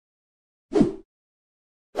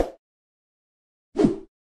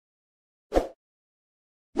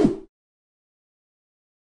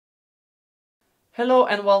Hello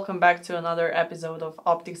and welcome back to another episode of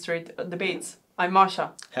Optics Trade Debates. I'm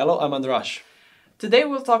Masha. Hello, I'm Andras. Today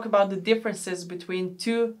we'll talk about the differences between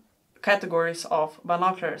two categories of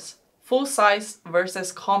binoculars: full size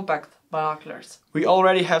versus compact binoculars. We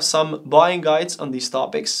already have some buying guides on these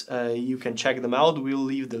topics. You can check them out. We'll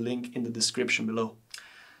leave the link in the description below.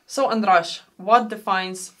 So Andras, what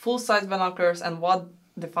defines full size binoculars and what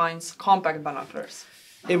defines compact binoculars?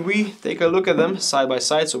 If we take a look at them side by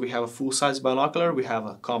side, so we have a full-size binocular, we have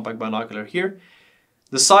a compact binocular here.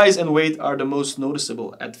 The size and weight are the most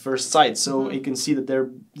noticeable at first sight. So you can see that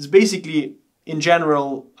there's basically, in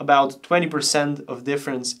general, about 20% of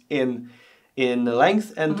difference in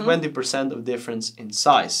length and 20% of difference in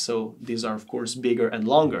size. So these are, of course, bigger and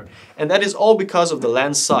longer. And that is all because of the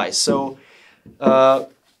lens size. So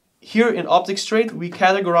here in Optics Trade, we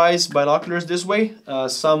categorize binoculars this way.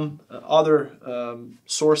 Some other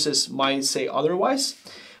sources might say otherwise,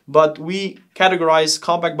 but we categorize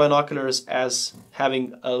compact binoculars as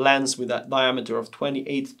having a lens with a diameter of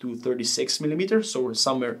 28 to 36 millimeters, so we're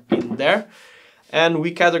somewhere in there. And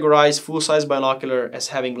we categorize full-size binocular as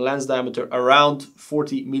having lens diameter around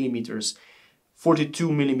 40 millimeters.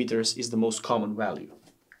 42 millimeters is the most common value.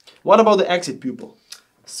 What about the exit pupil?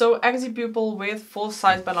 So exit pupil with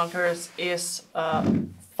full-size binoculars is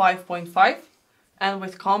 5.5 and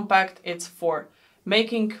with compact it's 4,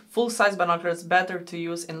 making full-size binoculars better to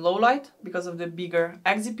use in low light because of the bigger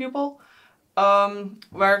exit pupil,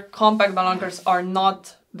 where compact binoculars are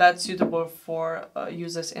not that suitable for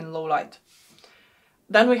uses in low light.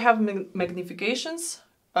 Then we have magnifications.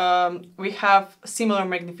 We have similar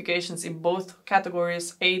magnifications in both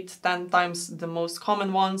categories, 8, 10 times the most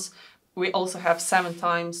common ones. We also have 7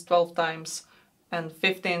 times, 12 times, and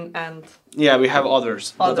 15 and... Yeah, we have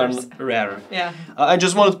others. That are rarer. Yeah. I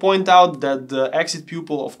just wanted to point out that the exit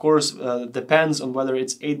pupil, of course, depends on whether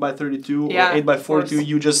it's 8 by 32 or 8 by 42.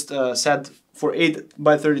 You just said for 8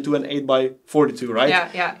 by 32 and 8 by 42, right?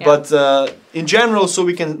 Yeah. But in general, so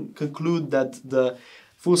we can conclude that the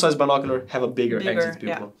full-size binocular have a bigger exit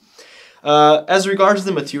pupil. As regards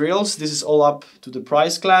the materials, this is all up to the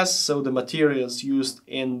price class. So the materials used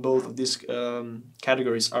in both of these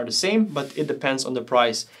categories are the same, but it depends on the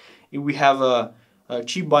price. If we have a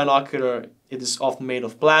cheap binocular, it is often made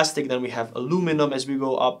of plastic. Then we have aluminum as we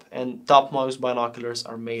go up, and topmost binoculars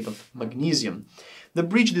are made of magnesium. The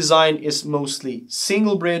bridge design is mostly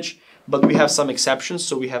single bridge, but we have some exceptions.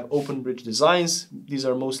 So we have open bridge designs. These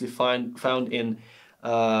are mostly found in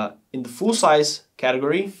the full-size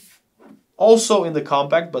category. Also in the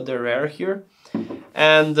compact, but they're rare here.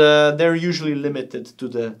 And they're usually limited to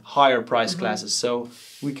the higher price classes. So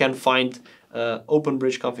we can find open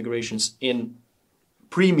bridge configurations in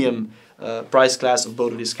premium price class of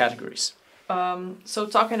both of these categories. So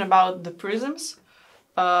talking about the prisms,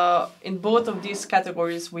 in both of these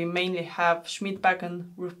categories we mainly have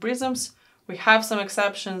Schmidt-Pecken roof prisms. We have some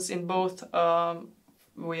exceptions in both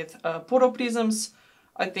with Poro prisms.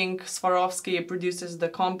 I think Swarovski produces the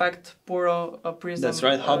compact Poro prism. That's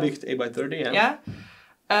right, Habicht 8 by 30, yeah. Yeah.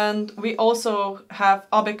 And we also have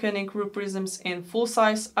Abe-König roof prisms in full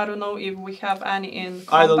size. I don't know if we have any in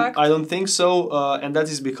compact. I don't think so, and that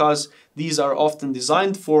is because these are often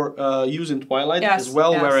designed for use in twilight as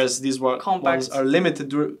well, whereas these ones are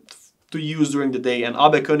limited to use during the day, and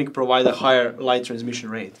Abe-König provide a higher light transmission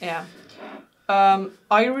rate. Yeah.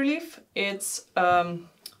 Eye relief, it's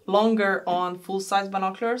longer on full-size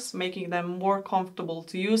binoculars, making them more comfortable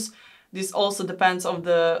to use. This also depends on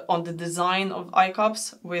the design of eye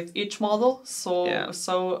cups with each model. So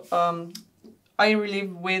eye relief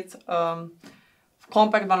with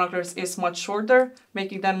compact binoculars is much shorter,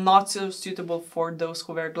 making them not so suitable for those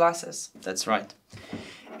who wear glasses. That's right.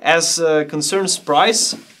 As concerns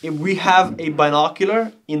price, if we have a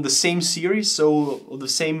binocular in the same series, so the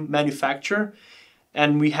same manufacturer,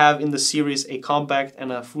 and we have in the series a compact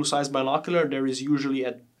and a full-size binocular, there is usually,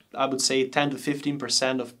 I would say, 10 to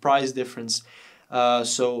 15% of price difference.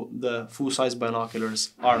 So the full-size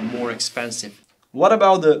binoculars are more expensive. What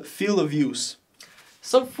about the field of use?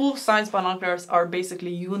 So full-size binoculars are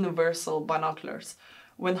basically universal binoculars.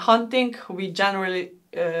 When hunting, we generally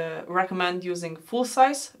recommend using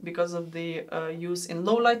full-size because of the use in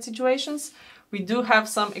low-light situations. We do have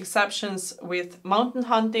some exceptions with mountain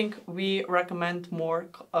hunting. We recommend more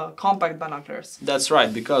compact binoculars. That's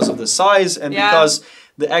right, because of the size and because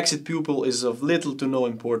the exit pupil is of little to no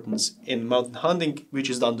importance in mountain hunting, which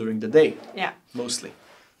is done during the day. Yeah. Mostly.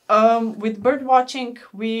 With bird watching,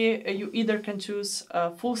 you either can choose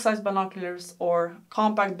full-size binoculars or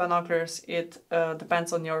compact binoculars. It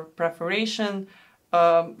depends on your preparation.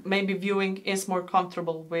 maybe viewing is more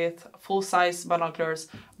comfortable with full-size binoculars,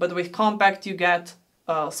 but with compact you get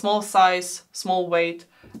small size, small weight,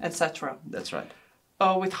 etc. That's right.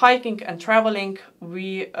 With hiking and traveling,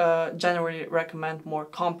 we generally recommend more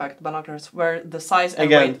compact binoculars where the size and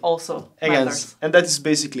weight also matters. And that is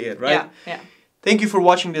basically it, right? Yeah. Thank you for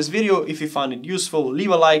watching this video. If you found it useful, leave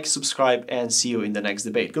a like, subscribe, and see you in the next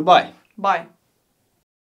debate. Goodbye. Bye.